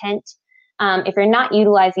content. If you're not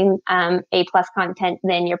utilizing A+ content,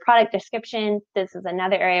 then your product description, this is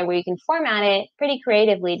another area where you can format it pretty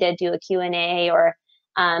creatively to do a Q&A or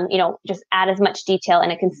just add as much detail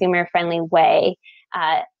in a consumer-friendly way.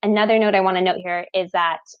 Another note I want to note here is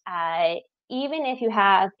that even if you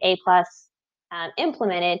have A+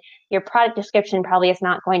 implemented, your product description probably is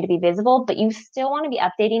not going to be visible, but you still want to be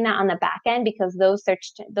updating that on the back end because those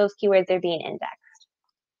keywords are being indexed.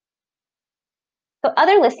 So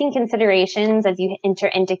other listing considerations as you enter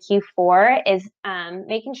into Q4 is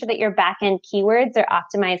making sure that your back end keywords are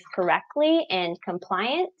optimized correctly and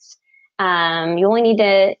compliant. You only need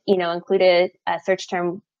to include a search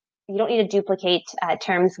term. You don't need to duplicate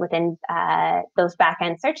terms within those back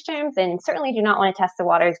end search terms, and certainly do not want to test the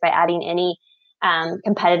waters by adding any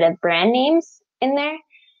competitive brand names in there.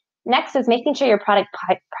 Next is making sure your product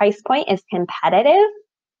price point is competitive.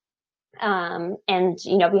 And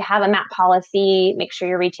if you have a MAP policy, make sure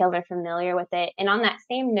your retailers are familiar with it. And on that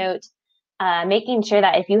same note, making sure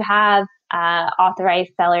that if you have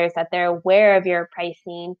authorized sellers, that they're aware of your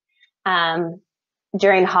pricing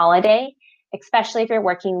during holiday, especially if you're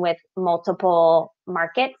working with multiple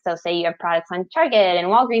markets. So say you have products on Target and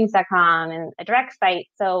Walgreens.com and a direct site.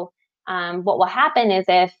 So what will happen is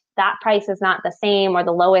if that price is not the same or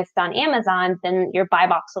the lowest on Amazon, then your buy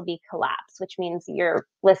box will be collapsed, which means your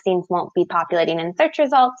listings won't be populating in search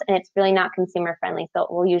results, and it's really not consumer friendly. So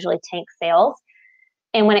it will usually tank sales.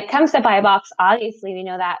 And when it comes to buy box, obviously we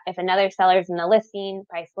know that if another seller's in the listing,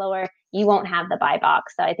 price lower, you won't have the buy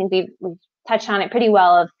box. So I think we've touched on it pretty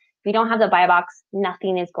well of if you don't have the buy box,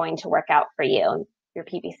 nothing is going to work out for you. Your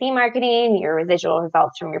PPC marketing, your residual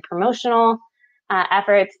results from your promotional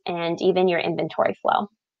efforts, and even your inventory flow.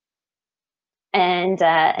 And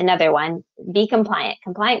another one, be compliant.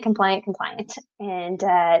 And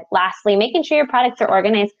lastly, making sure your products are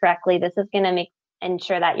organized correctly. This is going to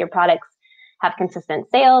ensure that your products have consistent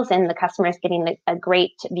sales and the customer is getting a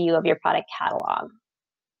great view of your product catalog.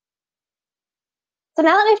 So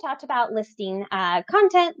now that we've talked about listing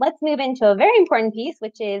content, let's move into a very important piece,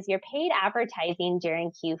 which is your paid advertising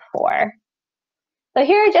during Q4. So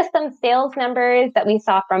here are just some sales numbers that we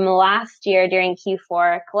saw from last year during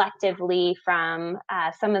Q4 collectively from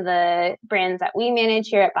some of the brands that we manage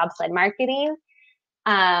here at Bobsled Marketing.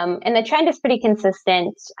 And the trend is pretty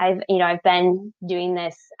consistent. I've been doing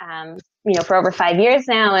this, for over 5 years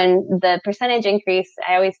now, and the percentage increase,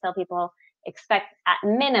 I always tell people, expect at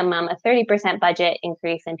minimum a 30% budget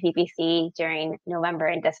increase in PPC during November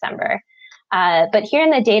and December. But here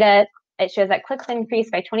in the data, it shows that clicks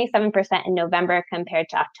increased by 27% in November compared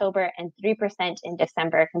to October and 3% in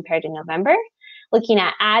December compared to November. Looking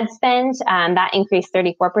at ad spend, that increased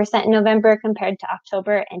 34% in November compared to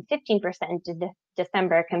October and 15% in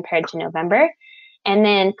December compared to November. And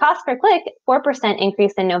then cost per click, 4%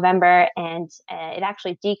 increase in November, and it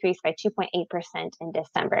actually decreased by 2.8% in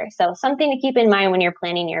December. So something to keep in mind when you're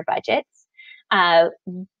planning your budgets.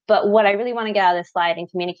 But what I really want to get out of this slide and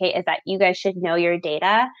communicate is that you guys should know your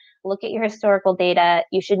data. Look at your historical data.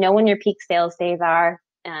 You should know when your peak sales days are.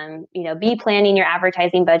 Be planning your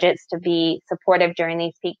advertising budgets to be supportive during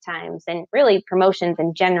these peak times, and really promotions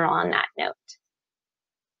in general on that note.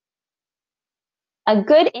 A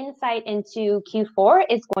good insight into Q4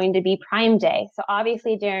 is going to be Prime Day. So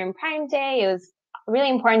obviously during Prime Day, it was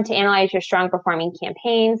really important to analyze your strong performing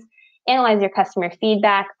campaigns, analyze your customer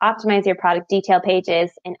feedback, optimize your product detail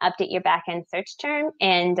pages, and update your backend search term.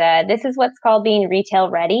 And this is what's called being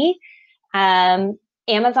retail ready.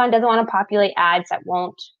 Amazon doesn't want to populate ads that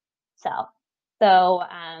won't sell. So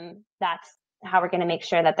that's how we're going to make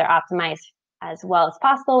sure that they're optimized as well as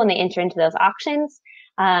possible when they enter into those auctions.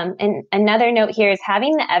 And another note here is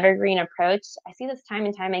having the evergreen approach. I see this time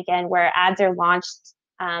and time again where ads are launched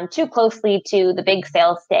too closely to the big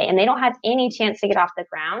sales day and they don't have any chance to get off the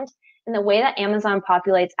ground. And the way that Amazon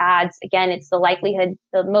populates ads, again, it's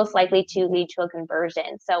the most likely to lead to a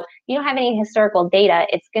conversion. So if you don't have any historical data,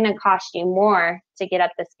 it's going to cost you more to get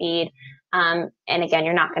up to speed. And again,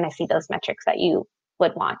 you're not going to see those metrics that you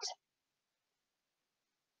would want.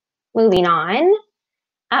 Moving on.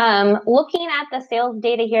 Looking at the sales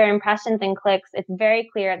data here, impressions and clicks, it's very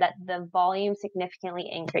clear that the volume significantly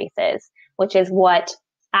increases, which is what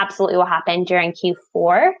absolutely will happen during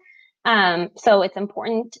Q4. So it's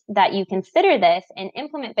important that you consider this and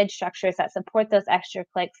implement bid structures that support those extra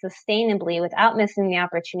clicks sustainably without missing the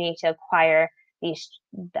opportunity to acquire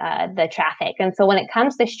the traffic. And so when it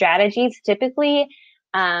comes to strategies, typically,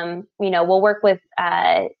 we'll work with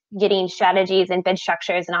getting strategies and bid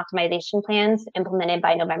structures and optimization plans implemented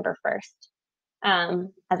by November 1st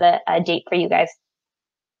as a date for you guys.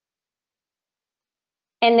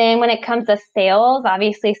 And then when it comes to sales,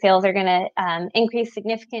 obviously sales are going to increase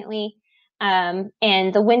significantly. And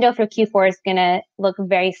the window for Q4 is going to look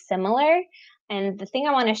very similar. And the thing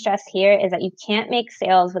I want to stress here is that you can't make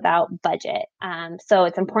sales without budget. So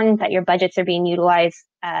it's important that your budgets are being utilized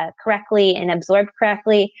correctly and absorbed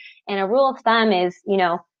correctly. And a rule of thumb is,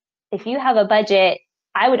 if you have a budget,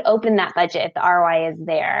 I would open that budget if the ROI is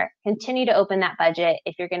there. Continue to open that budget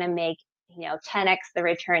if you're going to make 10x the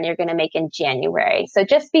return you're going to make in January. So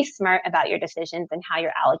just be smart about your decisions and how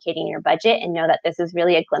you're allocating your budget, and know that this is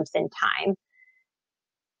really a glimpse in time.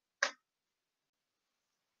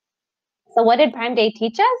 So what did Prime Day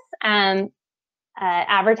teach us?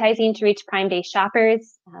 Advertising to reach Prime Day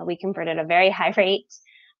shoppers. We converted a very high rate.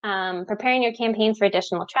 Preparing your campaigns for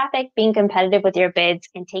additional traffic, being competitive with your bids,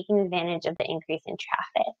 and taking advantage of the increase in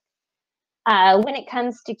traffic. When it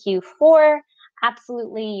comes to Q4,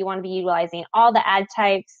 absolutely, you want to be utilizing all the ad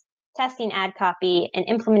types, testing ad copy, and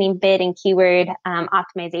implementing bid and keyword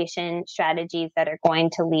optimization strategies that are going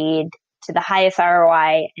to lead to the highest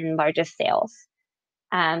ROI and largest sales.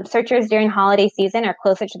 Searchers during holiday season are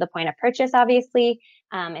closer to the point of purchase, obviously,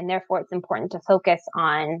 and therefore it's important to focus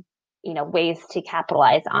on ways to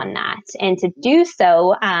capitalize on that. And to do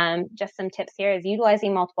so, just some tips here is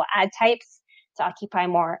utilizing multiple ad types to occupy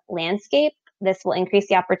more landscape. This will increase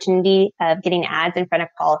the opportunity of getting ads in front of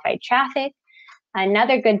qualified traffic.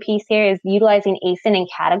 Another good piece here is utilizing ASIN and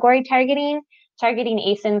category targeting. Targeting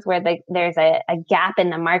ASINs where there's a gap in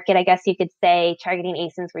the market, I guess you could say. Targeting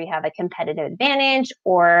ASINs where you have a competitive advantage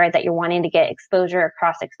or that you're wanting to get exposure or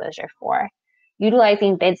cross exposure for.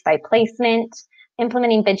 Utilizing bids by placement.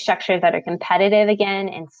 Implementing bid structures that are competitive again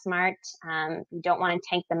and smart. You don't want to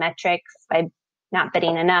tank the metrics by not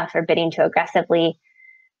bidding enough or bidding too aggressively.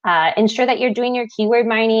 Ensure that you're doing your keyword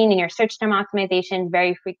mining and your search term optimization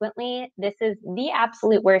very frequently. This is the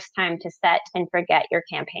absolute worst time to set and forget your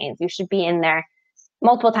campaigns. You should be in there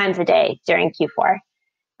multiple times a day during Q4.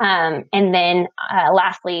 And then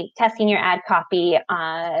lastly, testing your ad copy,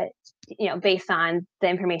 based on the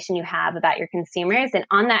information you have about your consumers. And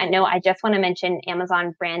on that note, I just want to mention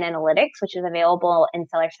Amazon Brand Analytics, which is available in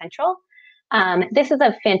Seller Central. This is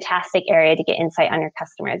a fantastic area to get insight on your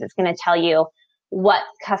customers. It's going to tell you what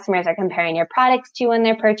customers are comparing your products to when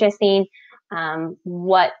they're purchasing,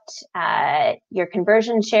 what your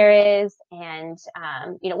conversion share is, and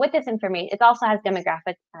with this information, it also has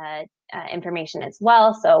demographic information as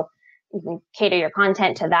well. So you can cater your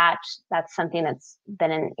content to that. That's something that's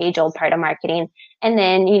been an age-old part of marketing. And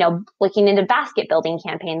then, looking into basket building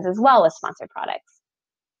campaigns as well with sponsored products.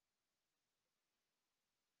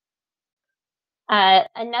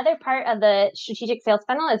 Another part of the strategic sales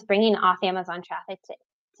funnel is bringing off Amazon traffic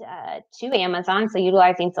to Amazon. So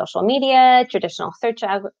utilizing social media, traditional search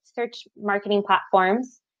marketing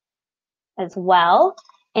platforms as well.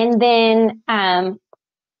 And then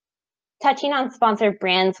touching on sponsored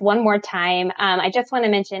brands one more time, I just want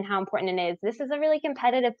to mention how important it is. This is a really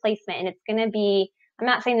competitive placement, and it's going to be, I'm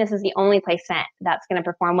not saying this is the only placement that's going to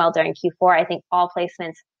perform well during Q4. I think all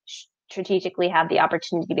placements strategically have the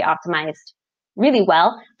opportunity to be optimized really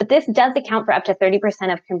well, but this does account for up to 30%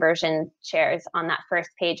 of conversion shares on that first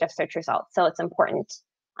page of search results. So it's important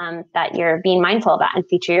that you're being mindful of that and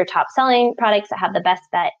feature your top selling products that have the best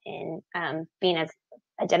bet in being as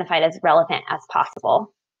identified as relevant as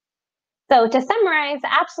possible. So to summarize,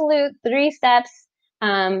 absolute 3 steps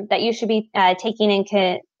that you should be taking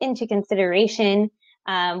into consideration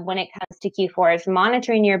when it comes to Q4 is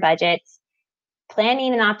monitoring your budgets,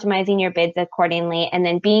 planning and optimizing your bids accordingly, and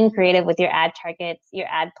then being creative with your ad targets, your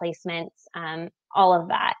ad placements, all of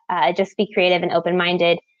that. Just be creative and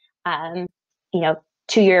open-minded,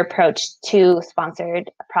 to your approach to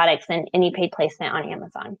sponsored products and any paid placement on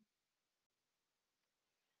Amazon.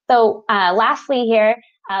 So lastly here,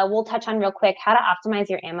 we'll touch on real quick how to optimize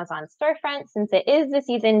your Amazon storefront since it is the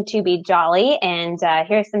season to be jolly. And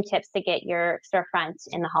here's some tips to get your storefront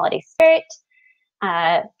in the holiday spirit.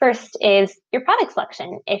 First is your product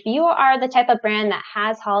selection. If you are the type of brand that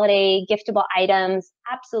has holiday giftable items,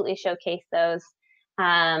 absolutely showcase those.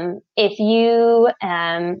 If you,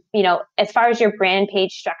 as far as your brand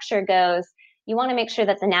page structure goes, you want to make sure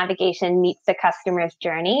that the navigation meets the customer's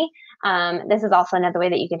journey. This is also another way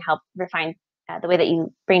that you can help refine the way that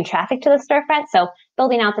you bring traffic to the storefront. So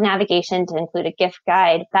building out the navigation to include a gift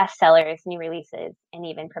guide, bestsellers, new releases, and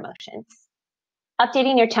even promotions.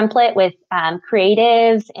 Updating your template with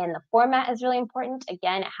creatives and the format is really important.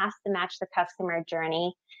 Again, it has to match the customer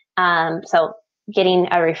journey. So getting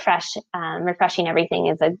a refreshing everything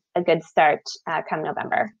is a good start come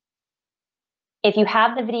November. If you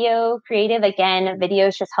have the video creative, again,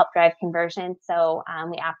 videos just help drive conversion. So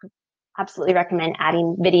we absolutely recommend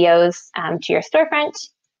adding videos to your storefront.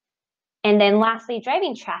 And then lastly,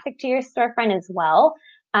 driving traffic to your storefront as well,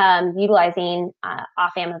 utilizing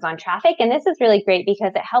off Amazon traffic. And this is really great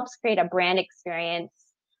because it helps create a brand experience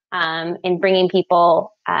in bringing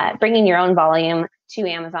your own volume to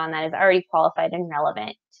Amazon that is already qualified and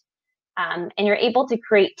relevant. And you're able to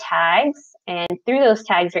create tags, and through those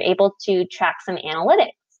tags, you're able to track some analytics.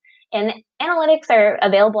 And analytics are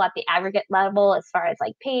available at the aggregate level as far as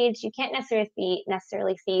like page. You can't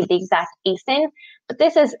necessarily see the exact ASIN, but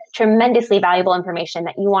this is tremendously valuable information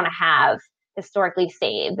that you want to have historically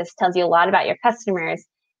saved. This tells you a lot about your customers.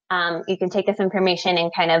 You can take this information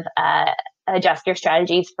and kind of adjust your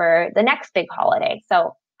strategies for the next big holiday.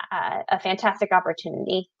 So a fantastic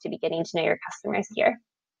opportunity to be getting to know your customers here.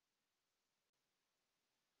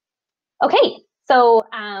 Okay, so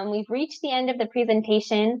we've reached the end of the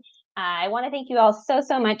presentation. I want to thank you all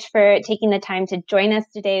so much for taking the time to join us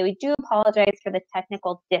today. We do apologize for the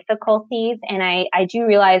technical difficulties, and I do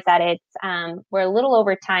realize that it's we're a little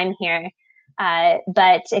over time here.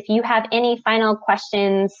 But if you have any final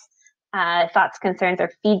questions thoughts, concerns,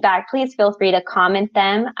 or feedback, please feel free to comment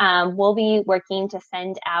them. We'll be working to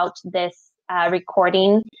send out this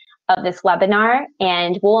recording of this webinar,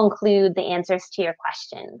 and we'll include the answers to your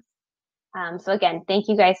questions. So again, thank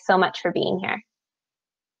you guys so much for being here.